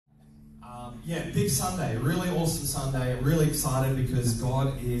Yeah, big Sunday, really awesome Sunday. Really excited because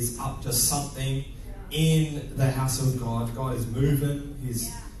God is up to something in the house of God. God is moving.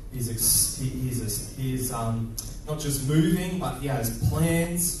 He's not just moving, but He has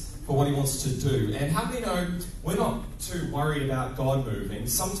plans for what He wants to do. And how many know we're not too worried about God moving?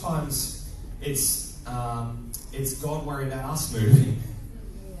 Sometimes it's God worried about us moving.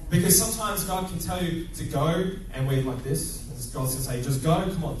 Because sometimes God can tell you to go, and we're like this. And God's going to say, just go,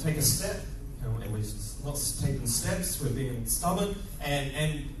 come on, take a step. And we're not taking steps, we're being stubborn.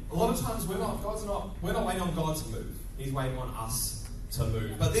 And a lot of times we're not waiting on God to move. He's waiting on us to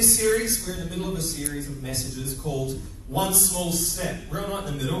move. But this series, we're in the middle of a series of messages called One Small Step. We're not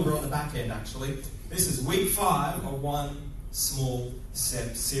in the middle, we're on the back end actually. This is week 5 of One Small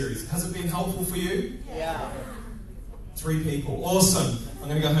Step series. Has it been helpful for you? Yeah. 3 people. Awesome. I'm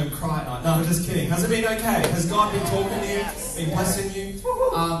going to go home and cry at night. No, I'm just kidding. Has it been okay? Has God been talking to you? Been blessing you?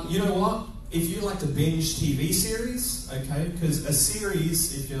 You know what? If you like to binge TV series, okay, because a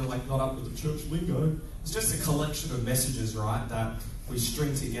series, if you're like not up with the church lingo, it's just a collection of messages, right, that we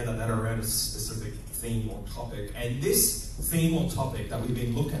string together that are around a specific theme or topic. And this theme or topic that we've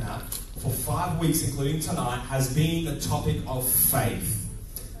been looking at for 5 weeks, including tonight, has been the topic of faith.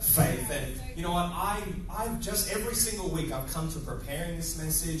 Faith. And you know what, I've just every single week I've come to preparing this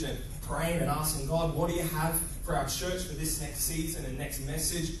message and praying and asking God, what do you have for our church for this next season and next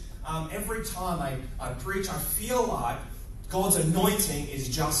message? Every time I preach, I feel like God's anointing is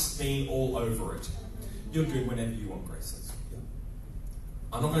just being all over it. You're good whenever you want, Grace. Yeah.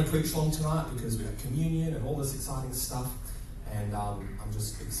 I'm not going to preach long tonight because we have communion and all this exciting stuff. And I'm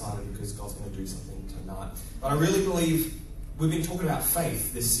just excited because God's going to do something tonight. But I really believe we've been talking about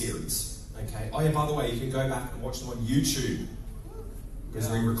faith this series, okay? Oh yeah, by the way, you can go back and watch them on YouTube because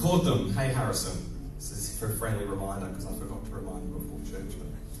we record them. Hey Harrison, this is for a friendly reminder because I forgot to remind you before church, but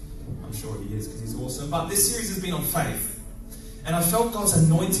I'm sure he is because he's awesome. But this series has been on faith, and I felt God's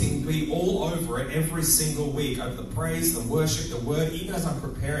anointing be all over it every single week, over the praise, the worship, the word. Even as I'm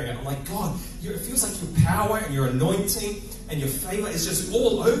preparing it, I'm like, God, it feels like your power and your anointing and your favor is just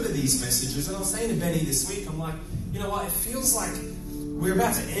all over these messages. And I was saying to Benny this week, I'm like, you know what, it feels like we're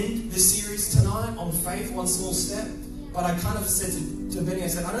about to end this series tonight on faith, one small step. But I kind of said to Benny, I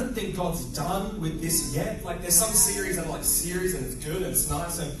said, I don't think God's done with this yet. Like there's some series that are like series and it's good and it's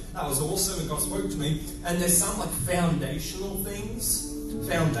nice and that was awesome and God spoke to me. And there's some like foundational things,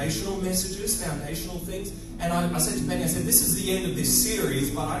 foundational messages, foundational things. And I said to Benny, I said, this is the end of this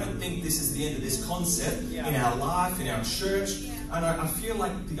series, but I don't think this is the end of this concept in our life, in our church. And I feel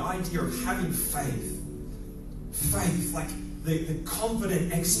like the idea of having faith, like the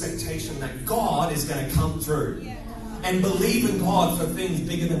confident expectation that God is going to come through. And believe in God for things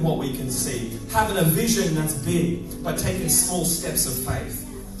bigger than what we can see. Having a vision that's big, but taking small steps of faith.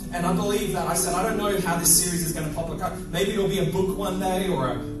 And I believe that. I said, I don't know how this series is going to pop up. Maybe it'll be a book one day,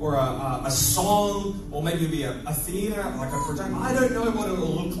 or a song, or maybe it'll be a theatre, like a project. I don't know what it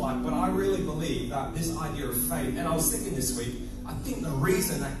will look like, but I really believe that this idea of faith. And I was thinking this week, I think the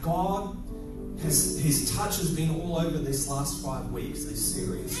reason that God His touch has been all over this last 5 weeks, this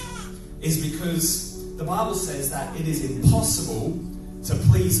series, is because the Bible says that it is impossible to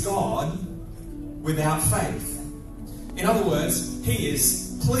please God without faith. In other words, He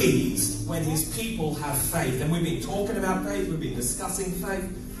is pleased when His people have faith. And we've been talking about faith, we've been discussing faith,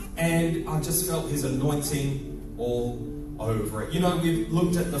 and I just felt His anointing all over it. You know, we've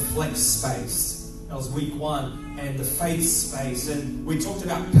looked at the flex space. That was week 1. And the faith space. And we talked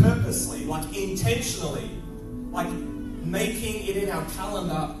about purposely, like intentionally, like making it in our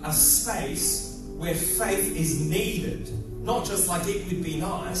calendar a space where faith is needed. Not just like it would be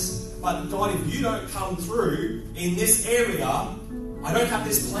nice, but God, if you don't come through in this area, I don't have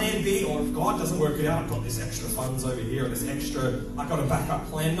this plan B, or if God doesn't work it out, I've got this extra funds over here, or this extra, I've got a backup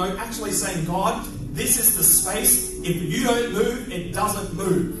plan. No, actually saying, God, this is the space. If you don't move, it doesn't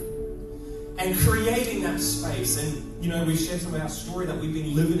move. And creating that space. And, you know, we shared some of our story that we've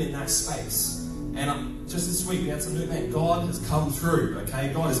been living in that space. And just this week we had some new man. God has come through,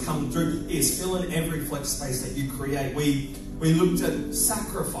 okay? God has come through. He is filling every flex space that you create. We looked at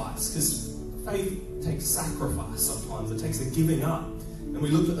sacrifice, because faith takes sacrifice sometimes. It takes a giving up. And we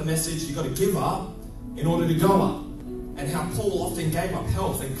looked at the message, you've got to give up in order to go up. And how Paul often gave up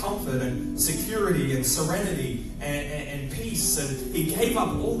health and comfort and security and serenity and peace. And he gave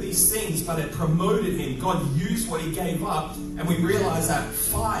up all these things, but it promoted him. God used what he gave up. And we realize that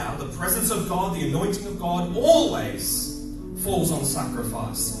fire, the presence of God, the anointing of God, always falls on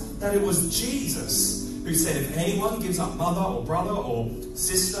sacrifice. That it was Jesus who said, if anyone gives up mother or brother or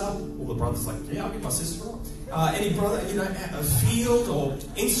sister, all the brothers like, yeah, I'll give my sister up. any brother, a field or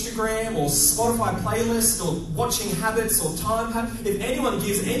Instagram or Spotify playlist or watching habits or time habits, if anyone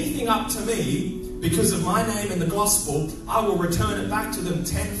gives anything up to me because of my name and the gospel, I will return it back to them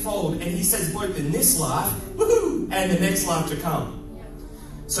tenfold. And he says both in this life, woohoo, and the next life to come.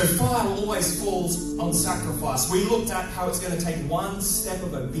 So fire always falls on sacrifice. We looked at how it's going to take one step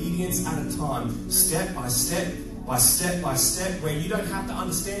of obedience at a time, step by step, by step by step, where you don't have to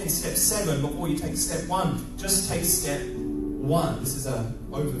understand step 7 before you take step 1. Just take step 1. This is an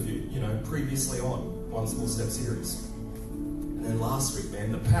overview, previously on One Small Step series. And then last week,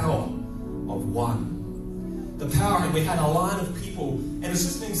 man, the power of one. The power, and we had a line of people, and it's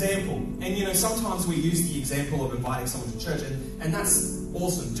just an example. And sometimes we use the example of inviting someone to church, and that's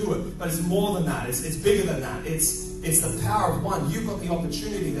awesome, do it. But it's more than that. It's bigger than that. It's the power of one. You've got the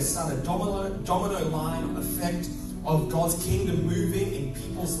opportunity to start a domino line effect of God's kingdom moving in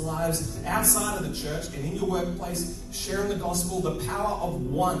people's lives outside of the church and in your workplace, sharing the gospel. The power of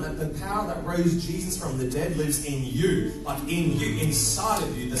one, that the power that rose Jesus from the dead lives in you, inside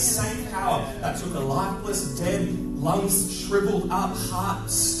of you. The same power that took a lifeless, dead, lungs shriveled up, heart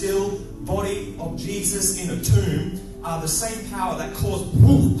still, body of Jesus in a tomb, the same power that caused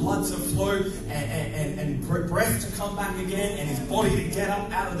blood to flow and breath to come back again and his body to get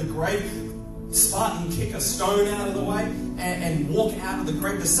up out of the grave, Spartan kick a stone out of the way and walk out of the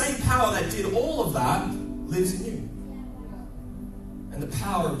grave. The same power that did all of that lives in you. And the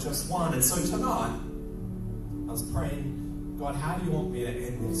power of just one. And so tonight, I was praying, God, how do you want me to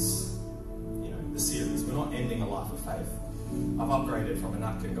end this? The series. We're not ending a life of faith. I've upgraded from a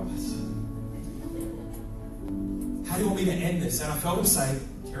napkin, guys. How do you want me to end this? And I felt him say,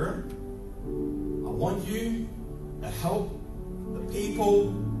 Kieran, I want you to help the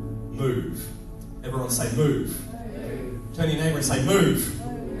people move. Everyone say move. Turn to your neighbour and say move.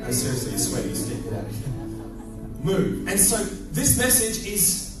 No, seriously, you're sweaty. Stick it out of here. Move. And so this message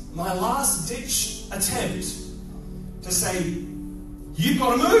is my last ditch attempt to say, you've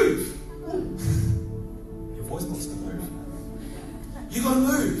got to move. Your voice wants to move. You've got to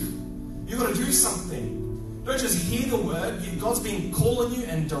move. You've got to do something. Don't just hear the word. God's been calling you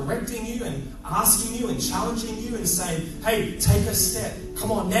and directing you and asking you and challenging you and saying, hey, take a step.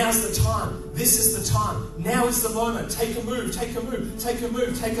 Come on, now's the time. This is the time. Now is the moment. Take a move, take a move, take a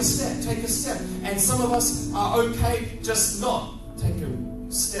move, take a step, take a step. And some of us are okay just not take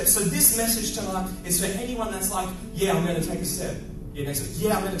a step. So this message tonight is for anyone that's like, yeah, I'm going to take a step.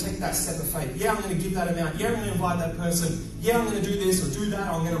 Yeah, I'm going to take that step of faith. Yeah, I'm going to give that amount. Yeah, I'm going to invite that person. Yeah, I'm going to do this or do that.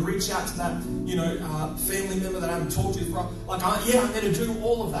 Or I'm going to reach out to that, family member that I haven't talked to for. I'm going to do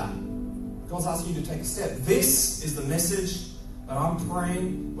all of that. God's asking you to take a step. This is the message that I'm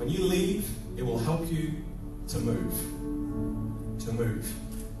praying. When you leave, it will help you to move. To move.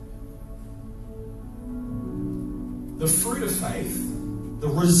 The fruit of faith, the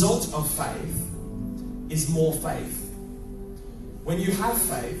result of faith, is more faith. When you have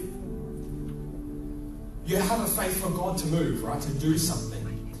faith, you have a faith for God to move, right? To do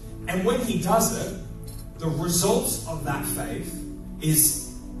something. And when he does it, the result of that faith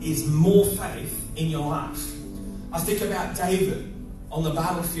is more faith in your life. I think about David on the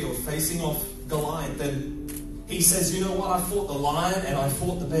battlefield facing off Goliath, and he says, you know what? I fought the lion and I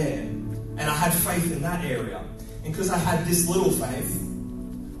fought the bear. And I had faith in that area. And because I had this little faith,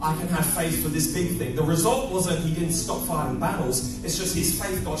 I can have faith for this big thing. The result wasn't he didn't stop fighting battles. It's just his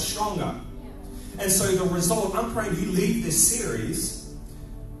faith got stronger. And so the result, I'm praying you leave this series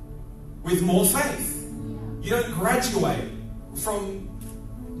with more faith. You don't graduate from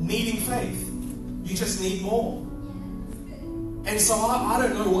needing faith. You just need more. And so I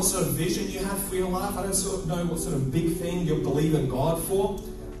don't know what sort of vision you have for your life. I don't know what sort of big thing you're believing God for.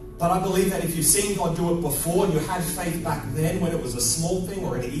 But I believe that if you've seen God do it before and you had faith back then when it was a small thing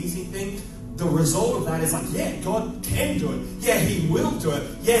or an easy thing, the result of that is like, yeah, God can do it. Yeah, he will do it.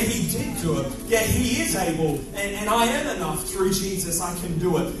 Yeah, he did do it. Yeah, he is able. And I am enough through Jesus. I can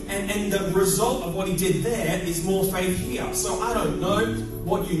do it. And the result of what he did there is more faith here. So I don't know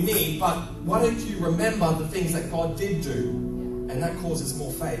what you need, but why don't you remember the things that God did do? And that causes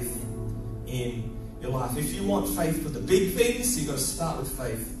more faith in your life. If you want faith for the big things, you've got to start with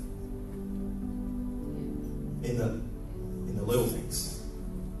faith in the little things.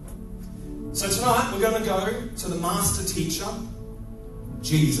 So tonight we're going to go to the master teacher,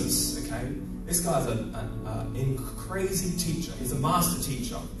 Jesus. Okay, this guy's a crazy teacher. He's a master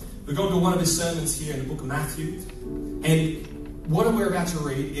teacher. We're going to one of his sermons here in the book of Matthew, and what we're about to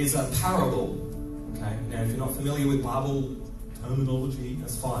read is a parable. Okay, now if you're not familiar with Bible terminology,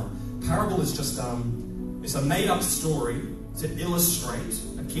 that's fine. Parable is just it's a made-up story to illustrate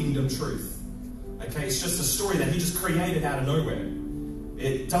a kingdom truth. Okay, it's just a story that he just created out of nowhere.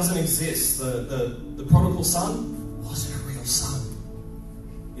 It doesn't exist. The prodigal son wasn't a real son.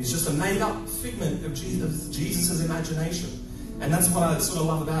 He's just a made-up figment of Jesus' imagination. And that's what I sort of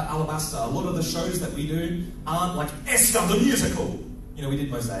love about Alabaster. A lot of the shows that we do aren't like Esther the musical. You know, we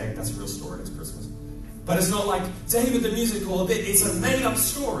did Mosaic. That's a real story. It's Christmas. But it's not like David the musical. It's a made-up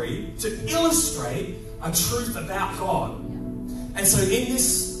story to illustrate a truth about God. And so in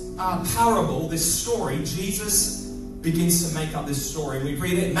this parable, this story, Jesus begins to make up this story. And we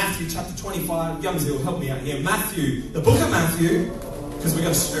read it in Matthew chapter 25. Yumsy will help me out here. Matthew, the book of Matthew, because we're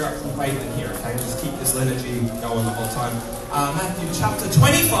going to stir up some faith in here, okay? Just keep this liturgy going the whole time. Matthew chapter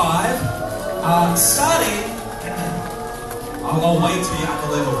 25, starting, I'll wait till you're at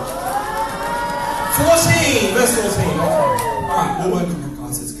the level. 14, verse 14, okay. Alright, we'll work on that,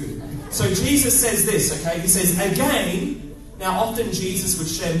 guys, it's good. So Jesus says this, okay? He says, again, now often Jesus would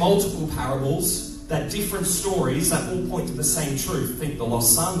share multiple parables, that different stories that all point to the same truth. Think the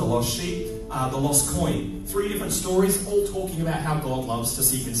lost son, the lost sheep, the lost coin. 3 different stories, all talking about how God loves to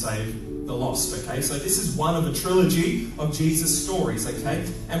seek and save the lost, okay? So this is one of a trilogy of Jesus' stories, okay?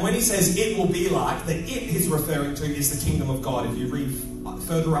 And when he says it will be like, the it he's referring to is the kingdom of God. If you read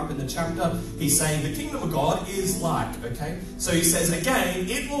further up in the chapter, he's saying the kingdom of God is like, okay? So he says, again,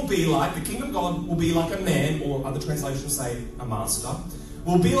 it will be like, the kingdom of God will be like a man, or other translations say a master,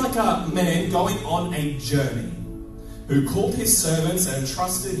 will be like a man going on a journey, who called his servants and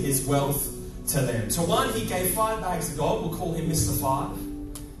entrusted his wealth to them. To one he gave 5 bags of gold, we'll call him Mr. 5.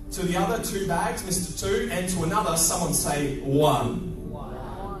 To the other 2 bags, Mr. 2, and to another, someone say 1.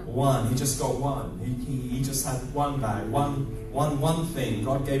 One. He just got 1. He just had 1 bag, one thing.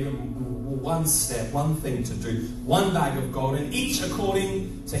 God gave him 1 step, 1 thing to do. 1 bag of gold, and each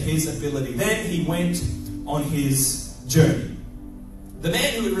according to his ability. Then he went on his journey. The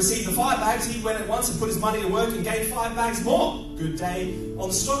man who had received the 5 bags, he went at once and put his money to work and gained 5 bags more. Good day on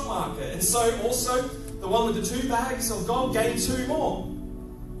the stock market. And so also, the one with the 2 bags of gold gained 2 more.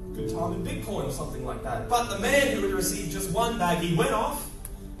 Good time in Bitcoin or something like that. But the man who had received just 1 bag, he went off,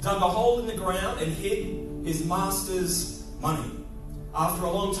 dug a hole in the ground and hid his master's money. After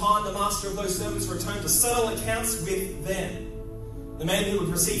a long time, the master of those servants returned to settle accounts with them. The man who had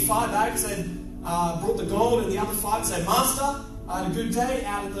received 5 bags had brought the gold, and the other 5 said, Master, I had a good day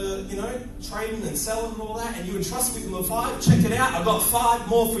out of the, trading and selling and all that, and you entrusted me with 5. Check it out, I've got 5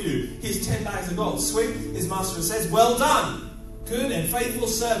 more for you. Here's 10 bags of gold. Sweet. His master says, well done, good and faithful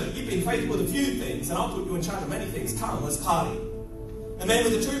servant. You've been faithful with a few things, and I'll put you in charge of many things. Come, let's party. The man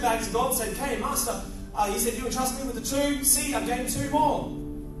with the 2 bags of gold said, okay, master, he said, you entrust me with the 2. See, I've gained 2 more.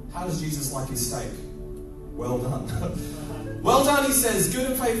 How does Jesus like his steak? Well done. Well done, he says,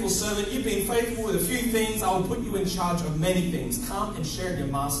 good and faithful servant. You've been faithful with a few things. I will put you in charge of many things. Come and share in your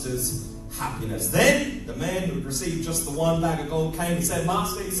master's happiness. Then the man who had received just the 1 bag of gold came and said,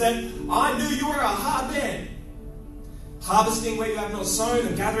 Master, he said, I knew you were a hard man, harvesting where you have not sown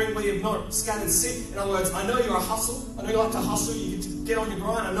and gathering where you have not scattered seed. In other words, I know you're a hustle. I know you like to hustle. You get on your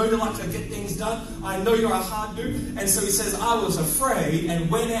grind. I know you like to get things done. I know you're a hard dude. And so he says, I was afraid and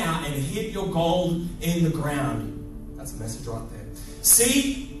went out and hid your gold in the ground. That's a message right there.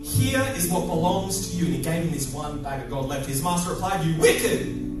 See, here is what belongs to you. And he gave him this 1 bag of gold left. His master replied, you wicked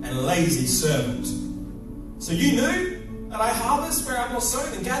and lazy servant. So you knew that I harvest where I have not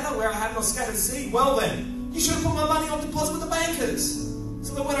sown and gather where I have not scattered seed. Well then, you should have put my money on deposit with the bankers,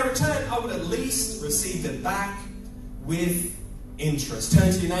 so that when I return, I would at least receive it back with interest.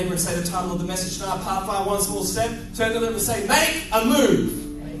 Turn to your neighbour and say the title of the message tonight, Part 5, One Small Step. Turn to them and say, make a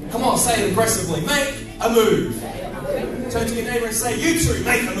move. Come on, say it aggressively. Make a move. Turn to your neighbour and say, you too,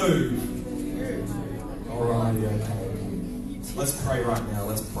 make a move. Alrighty, okay. Let's pray right now.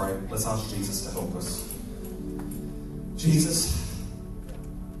 Let's pray. Let's ask Jesus to help us. Jesus,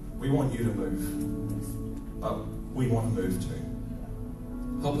 we want you to move. But we want to move too.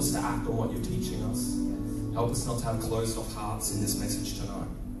 Help us to act on what you're teaching us. Help us not to have closed off hearts in this message tonight,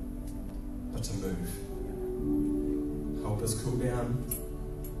 but to move. Help us cool down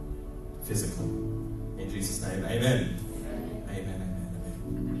physically. In Jesus' name, amen. Amen, amen,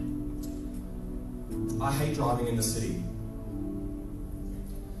 amen. I hate driving in the city.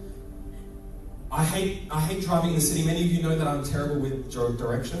 I hate driving in the city. Many of you know that I'm terrible with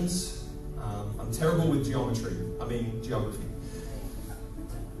directions. I'm terrible with geometry. Geography.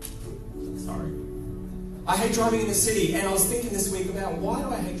 Sorry. I hate driving in the city, and I was thinking this week about why do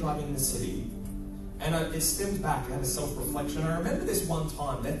I hate driving in the city? And it stemmed back. I had a self-reflection. I remember this one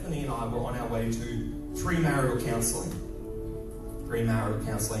time, Bethany and I were on our way to premarital counselling. Premarital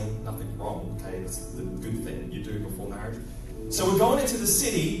counselling, nothing wrong, okay? It's the good thing you do before marriage. So we're going into the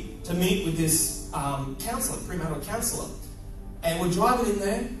city to meet with this counsellor, premarital counsellor. And we're driving in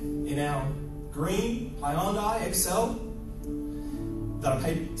there in our green Hyundai XL that I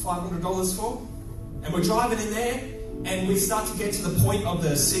paid $500 for. And we're driving in there, and we start to get to the point of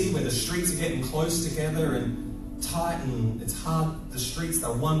the city where the streets are getting close together and tight, and it's hard. The streets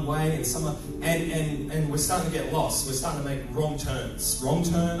are one way, and we're starting to get lost. We're starting to make wrong turns. Wrong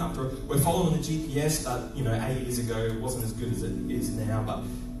turn after we're following the GPS, but 8 years ago it wasn't as good as it is now. But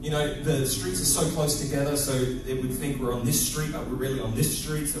the streets are so close together, so it would think we're on this street, but we're really on this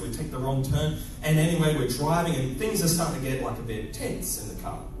street, so we take the wrong turn. And anyway, we're driving, and things are starting to get like a bit tense in the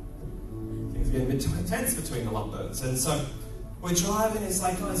car. Things are getting a bit tense between the lovebirds, and so we're driving. It's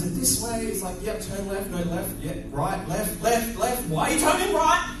like, oh, is it this way? It's like, yep, turn left, no left, yep, right, left, left, left. Why are you turning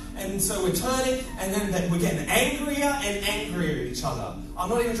right? And so we're turning, and then we're getting angrier and angrier at each other. I'm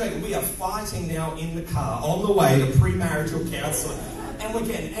not even joking. We are fighting now in the car on the way to premarital counselling. And we're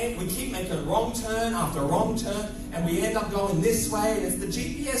getting angry. We keep making wrong turn after wrong turn, and we end up going this way, and it's the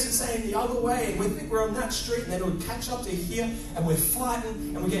GPS is saying the other way, and we think we're on that street, and then it'll catch up to here, and we're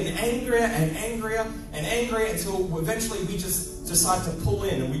fighting, and we're getting angrier and angrier and angrier until eventually we just decide to pull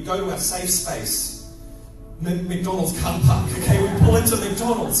in, and we go to our safe space, McDonald's car park. Okay, we pull into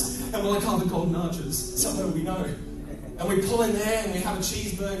McDonald's, and we're like, oh, the golden arches, somewhere we know. And we pull in there, and we have a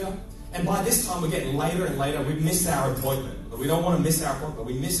cheeseburger. And by this time, we're getting later and later. We've missed our appointment. But we don't want to miss our appointment.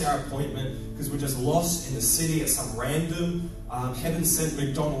 We miss our appointment because we're just lost in the city at some random heaven-sent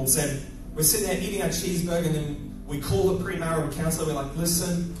McDonald's. And we're sitting there eating our cheeseburger, and then we call the premarital counselor. We're like,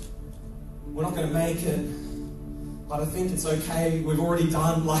 listen, we're not going to make it, but I think it's okay. We've already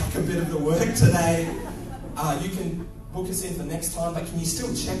done like a bit of the work today. You can book us in for next time, but can you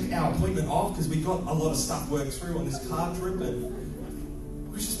still check our appointment off? Because we got a lot of stuff worked through on this car trip, and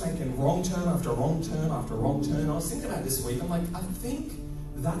we're just making wrong turn after wrong turn after wrong turn. I was thinking about this week. I'm like, I think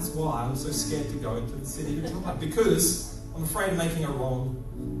that's why I'm so scared to go into the city to drive, because I'm afraid of making a wrong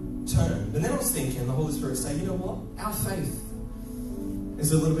turn. And then I was thinking, the Holy Spirit say, you know what? Our faith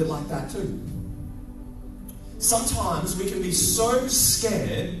is a little bit like that too. Sometimes we can be so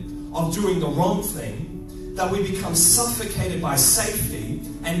scared of doing the wrong thing that we become suffocated by safety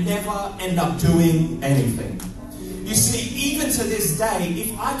and never end up doing anything. You see, even to this day,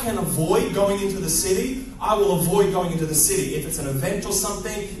 if I can avoid going into the city, I will avoid going into the city. If it's an event or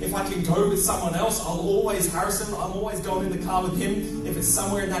something, if I can go with someone else, I'll always harass him. I'm always going in the car with him if it's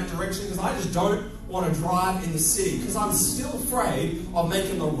somewhere in that direction, because I just don't want to drive in the city, because I'm still afraid of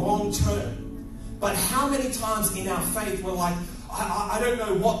making the wrong turn. But how many times in our faith we're like, I don't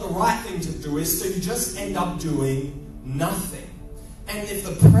know what the right thing to do is, so you just end up doing nothing. And if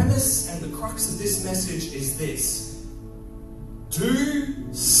the premise and the crux of this message is this: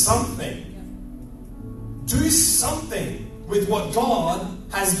 do something. Do something with what God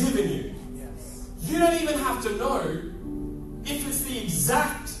has given you. You don't even have to know if it's the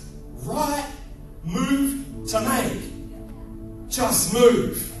exact right move to make. Just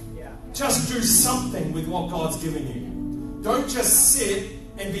move. Just do something with what God's given you. Don't just sit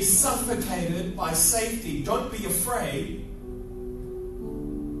and be suffocated by safety. Don't be afraid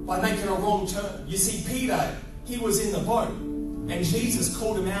by making a wrong turn. You see, Peter, he was in the boat, and Jesus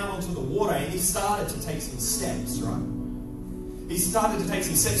called him out onto the water, and he started to take some steps, right? He started to take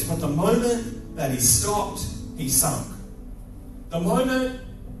some steps, but the moment that he stopped, he sunk. The moment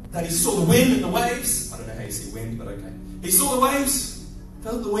that he saw the wind and the waves, I don't know how you see wind, but okay. He saw the waves,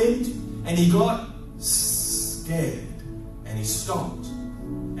 felt the wind, and he got scared, and he stopped,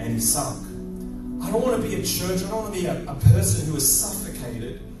 and he sunk. I don't want to be a church, I don't want to be a person who is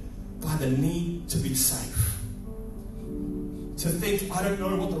suffocated by the need to be safe. To think, I don't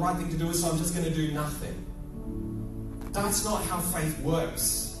know what the right thing to do is, so I'm just going to do nothing. That's not how faith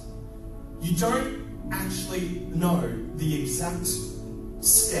works. You don't actually know the exact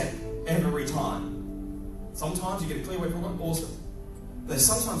step every time. Sometimes you get a clear way from God, awesome. But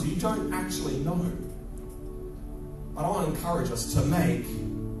sometimes you don't actually know. But I want to encourage us to make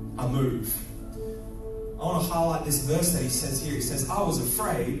a move. I want to highlight this verse that he says here. He says, I was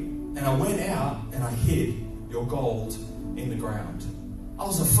afraid, and I went out and I hid your gold in the ground. I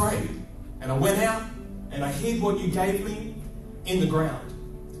was afraid, and I went out and I hid what you gave me in the ground.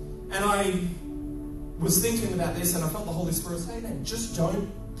 And I was thinking about this, and I felt the Holy Spirit say, man, just don't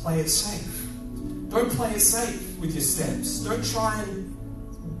play it safe. Don't play it safe with your steps. Don't try and...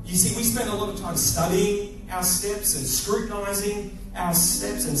 You see, we spend a lot of time studying our steps and scrutinizing our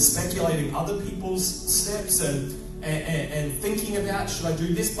steps and speculating other people's steps and thinking about, should I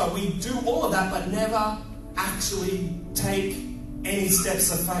do this? But we do all of that, but never actually take any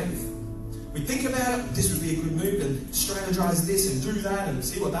steps of faith. we think about it, this would be a good move, and strategize this and do that and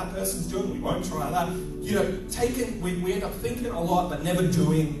see what that person's doing, we won't try that. You know, we end up thinking a lot but never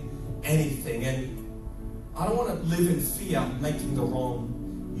doing anything. And I don't want to live in fear of making the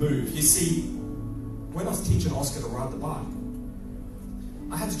wrong move. You see, when I was teaching Oscar to ride the bike,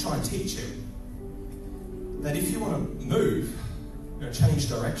 I had to try and teach him that if you want to move, you know, change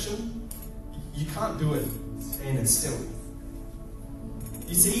direction, you can't do it standing still.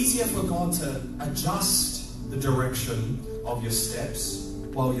 It's easier for God to adjust the direction of your steps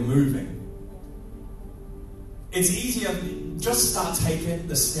while you're moving. It's easier, just start taking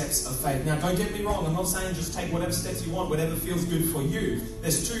the steps of faith. Now, don't get me wrong, I'm not saying just take whatever steps you want, whatever feels good for you.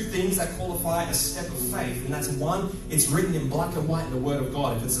 There's two things that qualify a step of faith, and that's one, it's written in black and white in the Word of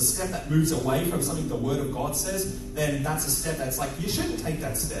God. If it's a step that moves away from something the Word of God says, then that's a step that's like, you shouldn't take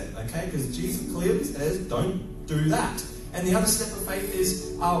that step, okay? Because Jesus clearly says, don't do that. And the other step of faith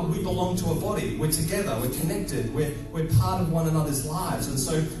is we belong to a body. We're together. We're connected. We're part of one another's lives. And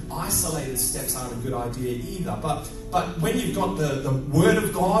so isolated steps aren't a good idea either. But when you've got the Word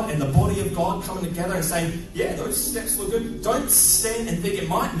of God and the body of God coming together and saying, yeah, those steps look good, don't stand and think it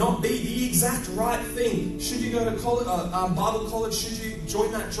might not be the exact right thing. Should you go to college, Bible college? Should you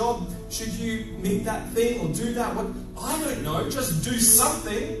join that job? Should you meet that thing or do that? I don't know. Just do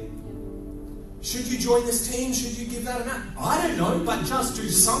something. Should you join this team? Should you give that amount? I don't know, but just do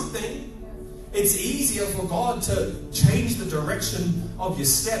something. It's easier for God to change the direction of your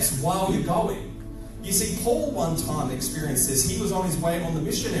steps while you're going. You see, Paul one time experienced this. He was on his way on the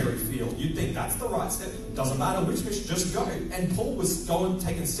missionary field. You'd think that's the right step. Doesn't matter which mission, just go. And Paul was going,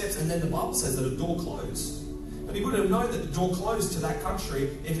 taking steps, and then the Bible says that a door closed. But he wouldn't have known that the door closed to that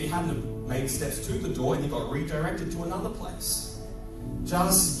country if he hadn't have made steps to the door and he got redirected to another place.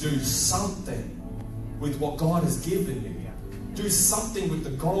 Just do something with what God has given you. Do something with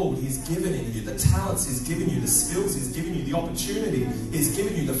the gold He's given in you, the talents He's given you, the skills He's given you, the opportunity He's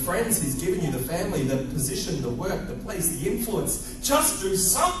given you, the friends He's given you, the family, the position, the work, the place, the influence. Just do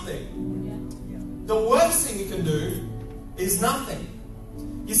something. The worst thing you can do is nothing.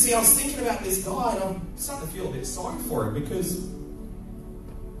 You see, I was thinking about this guy and I'm starting to feel a bit sorry for him because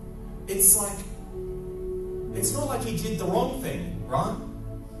it's not like he did the wrong thing, right?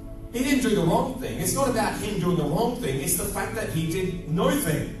 He didn't do the wrong thing. It's not about him doing the wrong thing. It's the fact that he did no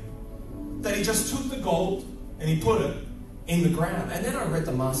thing. That he just took the gold and he put it in the ground. And then I read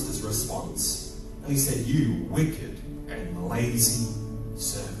the master's response. And he said, "You wicked and lazy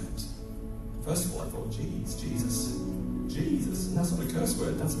servant." First of all, I thought, Jesus. And that's not a curse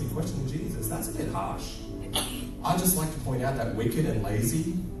word. That's me questioning Jesus. That's a bit harsh. I just like to point out that wicked and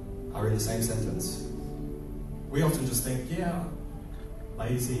lazy are in the same sentence. We often just think, yeah,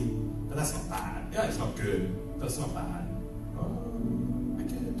 lazy, but that's not bad. Yeah, it's not good, but it's not bad. Oh,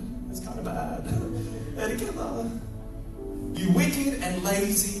 wicked, it's kind of bad. And together, you wicked and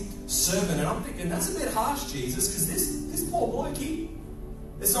lazy servant. And I'm thinking, that's a bit harsh, Jesus, because this poor bloke,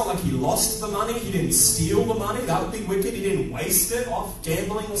 it's not like he lost the money, he didn't steal the money, that would be wicked. He didn't waste it off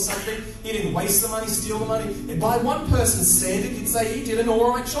gambling or something. He didn't waste the money, steal the money. And by one person's standard, you'd say he did an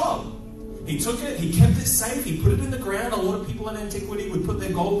alright job. He took it, he kept it safe, he put it in the ground. A lot of people in antiquity would put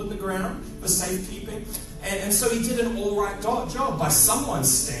their gold in the ground for safekeeping. And so he did an alright job by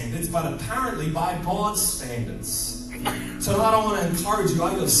someone's standards, but apparently by God's standards. So I don't want to encourage you,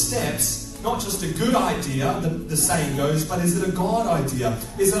 are your steps not just a good idea, the saying goes, but is it a God idea?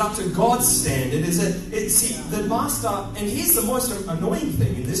 Is it up to God's standard? See, the master, and here's the most annoying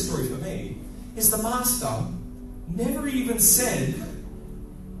thing in this story for me, is the master never even said,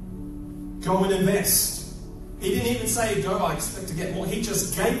 go and invest. He didn't even say, go, I expect to get more. He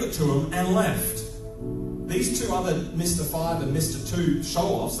just gave it to him and left. These two other Mr. 5 and Mr. 2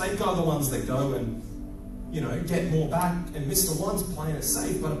 show-offs, they go the ones that go and, get more back. And Mr. 1's playing it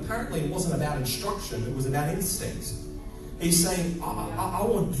safe, but apparently it wasn't about instruction, it was about instinct. He's saying, I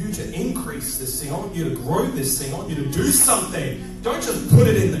want you to increase this thing. I want you to grow this thing. I want you to do something. Don't just put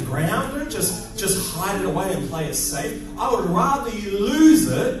it in the ground. Don't just hide it away and play it safe. I would rather you lose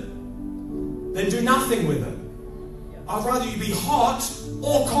it than do nothing with it. I'd rather you be hot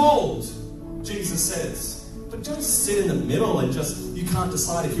or cold, Jesus says. But don't sit in the middle and you can't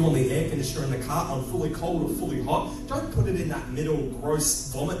decide if you want the air conditioner in the car on fully cold or fully hot. Don't put it in that middle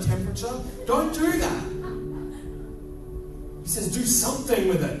gross vomit temperature. Don't do that. He says, do something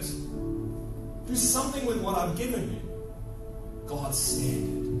with it. Do something with what I've given you. God's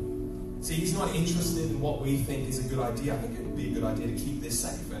standard. See, He's not interested in what we think is a good idea. I think it would be a good idea to keep this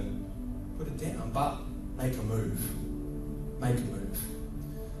safe and put it down, but make a move. Make a move.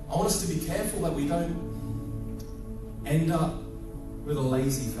 I want us to be careful that we don't end up with a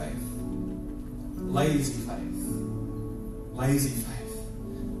lazy faith. lazy faith. Lazy faith.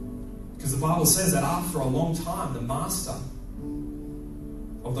 Because the Bible says that after a long time, the master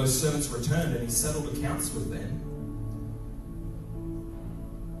of those servants returned and he settled accounts with them.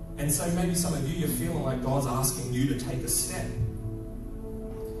 And so maybe some of you, you're feeling like God's asking you to take a step.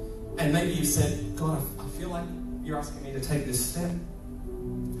 And maybe you said, God, I feel like you're asking me to take this step.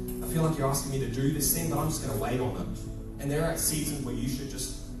 I feel like you're asking me to do this thing, but I'm just going to wait on it. And there are seasons where you should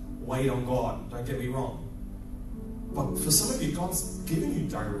just wait on God. Don't get me wrong. But for some of you, God's given you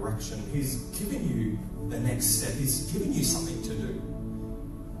direction. He's given you the next step. He's given you something to do.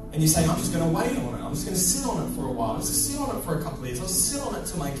 And you say, I'm just going to wait on it. I'm just going to sit on it for a while. I'll just sit on it for a couple of years. I'll sit on it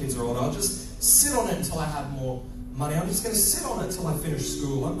till my kids are older. I'll just sit on it until I have more money. I'm just going to sit on it till I finish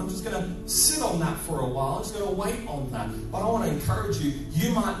school. I'm just going to sit on that for a while. I'm just going to wait on that. But I want to encourage you,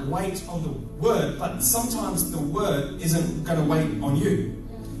 you might wait on the word, but sometimes the word isn't going to wait on you.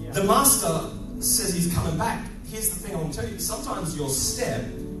 Yeah. The master says he's coming back. Here's the thing I want to tell you. Sometimes your step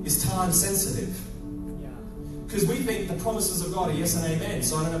is time sensitive. Because we think the promises of God are yes and amen,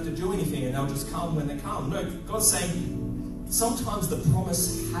 so I don't have to do anything and they'll just come when they come. No, God's saying sometimes the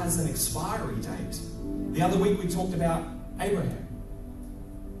promise has an expiry date. The other week we talked about Abraham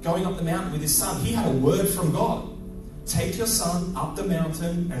going up the mountain with his son. He had a word from God. Take your son up the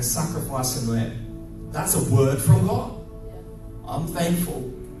mountain and sacrifice him there. That's a word from God. I'm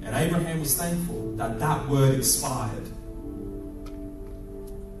thankful, and Abraham was thankful that that word expired.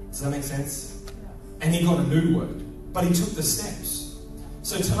 Does that make sense? And he got a new word. But he took the steps.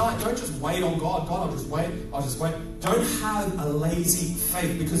 So tonight, don't just wait on God. God, I'll just wait. Don't have a lazy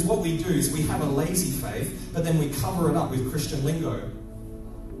faith. Because what we do is we have a lazy faith, but then we cover it up with Christian lingo.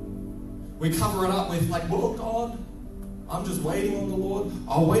 We cover it up with like, well, God, I'm just waiting on the Lord.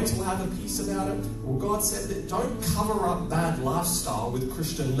 I'll wait till I have a peace about it. Well, God said that. Don't cover up bad lifestyle with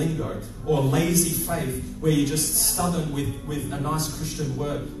Christian lingo or lazy faith where you're just stubborn with a nice Christian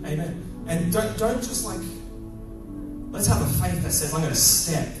word. Amen. And don't just like, let's have a faith that says, I'm going to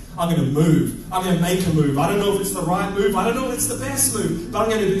step, I'm going to move, I'm going to make a move. I don't know if it's the right move, I don't know if it's the best move, but I'm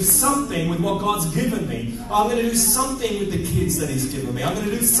going to do something with what God's given me. I'm going to do something with the kids that He's given me. I'm going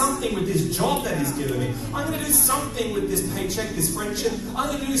to do something with this job that He's given me. I'm going to do something with this paycheck, this friendship. I'm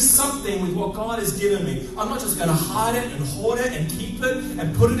going to do something with what God has given me. I'm not just going to hide it and hoard it and keep it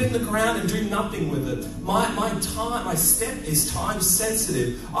and put it in the ground and do nothing with it. My step is time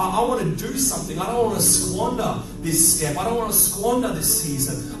sensitive. I want to do something. I don't want to squander this step. I don't want to squander this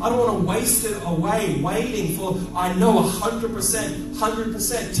season. I don't want to waste it away waiting for, I know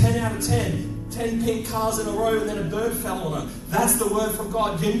 100%, 10 out of 10 pink cars in a row and then a bird fell on it. That's the word from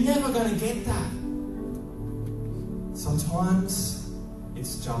God. You're never going to get that. Sometimes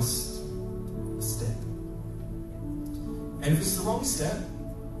it's just a step. And if it's the wrong step,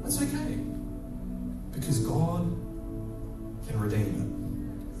 that's okay. Because God can redeem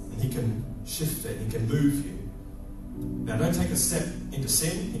it. And He can shift it. He can move you. Now, don't take a step into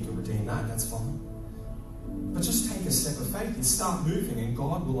sin. He can redeem that. That's fine. But just take a step of faith and start moving, and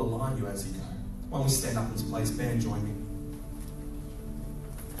God will align you as you go. Why don't we stand up in this place? Band, join me.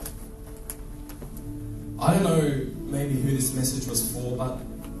 I don't know maybe who this message was for, but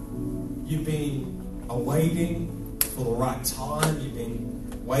you've been awaiting for the right time. You've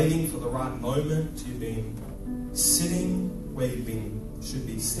been waiting for the right moment. You've been sitting where should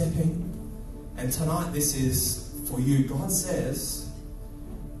be stepping. And tonight this is for you. God says,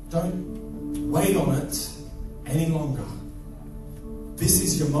 don't wait on it any longer. This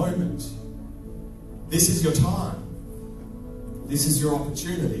is your moment. This is your time. This is your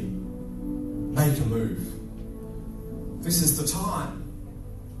opportunity. Make a move. This is the time.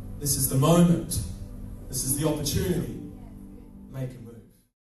 This is the moment. This is the opportunity. Make a move.